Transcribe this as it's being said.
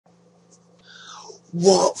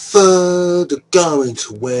Watford are going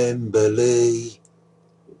to Wembley.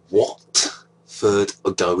 Watford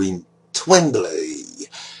are going to Wembley.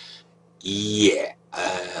 Yeah,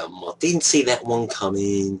 I didn't see that one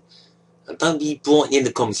coming. And don't be writing in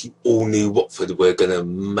the comments you all knew Watford were going to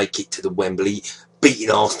make it to the Wembley,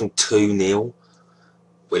 beating Arsenal 2-0.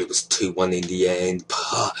 Well, it was 2-1 in the end,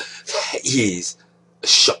 but that is a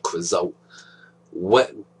shock result.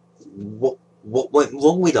 What went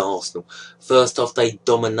wrong with Arsenal? First half, they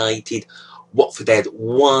dominated. Watford had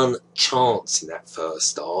one chance in that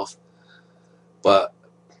first half, but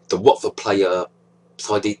the Watford player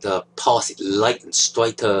decided to pass it late and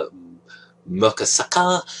straight to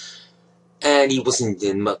Mertesacker, and he wasn't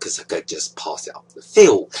in. Mertesacker just passed it up the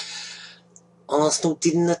field. Arsenal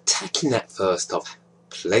didn't attack in that first half.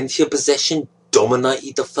 Plenty of possession,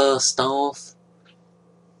 dominated the first half.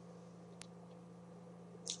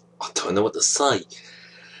 I don't know what to say.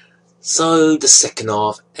 So the second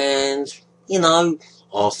half, and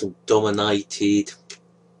Arsenal dominated.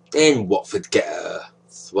 Then Watford get a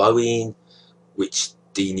throw in, which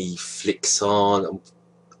Deeney flicks on. And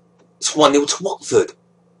it's 1-0 to Watford.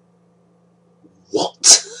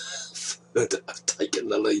 Watford have taken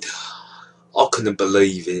the lead. I couldn't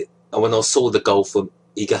believe it. And when I saw the goal from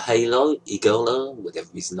Igalo, whatever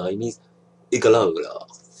his name is, Igalola,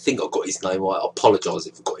 I think I got his name right. I apologise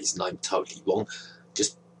if I got his name totally wrong.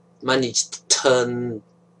 Just managed to turn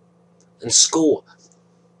and score.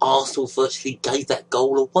 Arsenal virtually gave that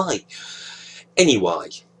goal away. Anyway,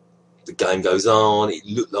 the game goes on. It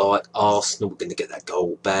looked like Arsenal were going to get that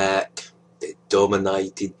goal back. They're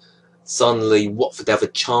dominating. Suddenly, Watford have a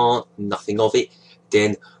chance. Nothing of it.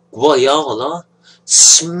 Then Guayala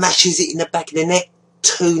smashes it in the back of the net.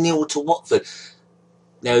 2-0 to Watford.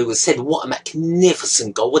 Now, it was said, what a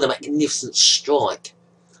magnificent goal. What a magnificent strike.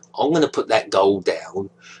 I'm going to put that goal down.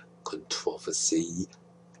 Controversy.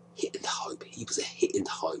 Hit and hope. He was a hit and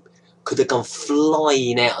hope. Could have gone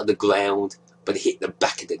flying out of the ground, but it hit the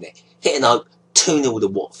back of the net. Hit and hope. 2-0 to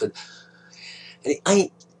Watford. And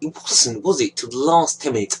it wasn't, was it? Till the last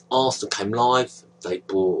 10 minutes, Arsenal came live. They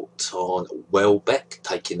brought on Welbeck,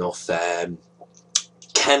 taking off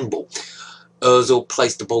Campbell. Ozil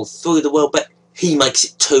placed the ball through the Welbeck. He makes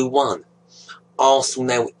it 2-1. Arsenal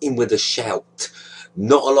now in with a shout.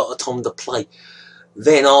 Not a lot of time to play.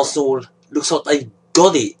 Then Arsenal looks like they've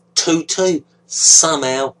got it. 2-2.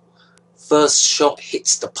 Somehow, first shot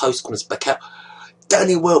hits the post, comes back out.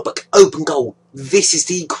 Danny Welbeck, open goal. This is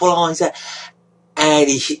the equaliser. And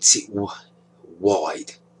he hits it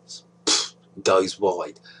wide. Goes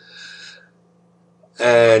wide.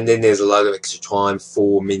 And then there's a load of extra time,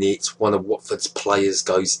 4 minutes. One of Watford's players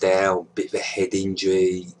goes down, bit of a head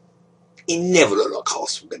injury. It never looked like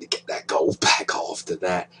Arsenal were going to get that goal back after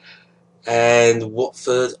that. And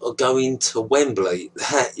Watford are going to Wembley.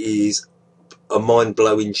 That is a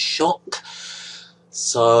mind-blowing shock.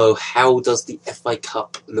 So how does the FA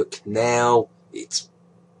Cup look now? It's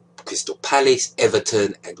Crystal Palace,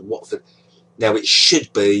 Everton and Watford. Now it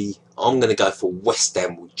should be, I'm going to go for West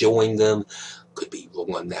Ham will join them. Could be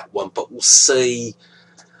wrong on that one, but we'll see.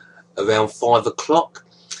 Around 5 o'clock.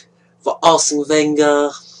 For Arsene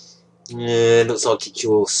Wenger, looks like it's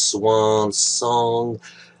your swan song.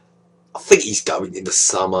 I think he's going in the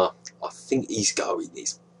summer. I think he's going.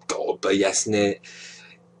 It's got to be, hasn't it?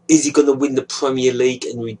 Is he going to win the Premier League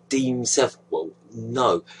and redeem himself? Well,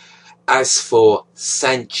 no. As for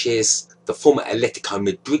Sanchez, the former Atletico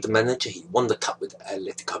Madrid manager, he won the cup with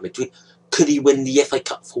Atletico Madrid. Could he win the FA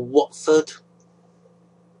Cup for Watford?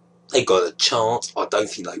 They got a chance. I don't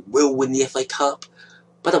think they will win the FA Cup.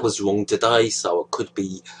 But I was wrong today, so I could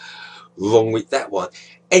be wrong with that one.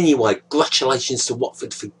 Anyway, congratulations to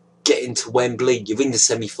Watford for getting to Wembley. You're in the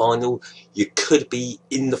semi-final. You could be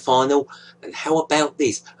in the final. And how about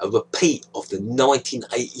this? A repeat of the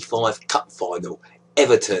 1985 Cup final.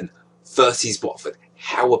 Everton versus Watford.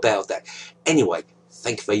 How about that? Anyway,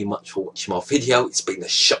 thank you very much for watching my video. It's been a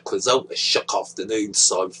shock result, a shock afternoon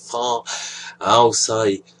so far. I'll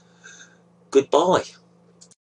say goodbye.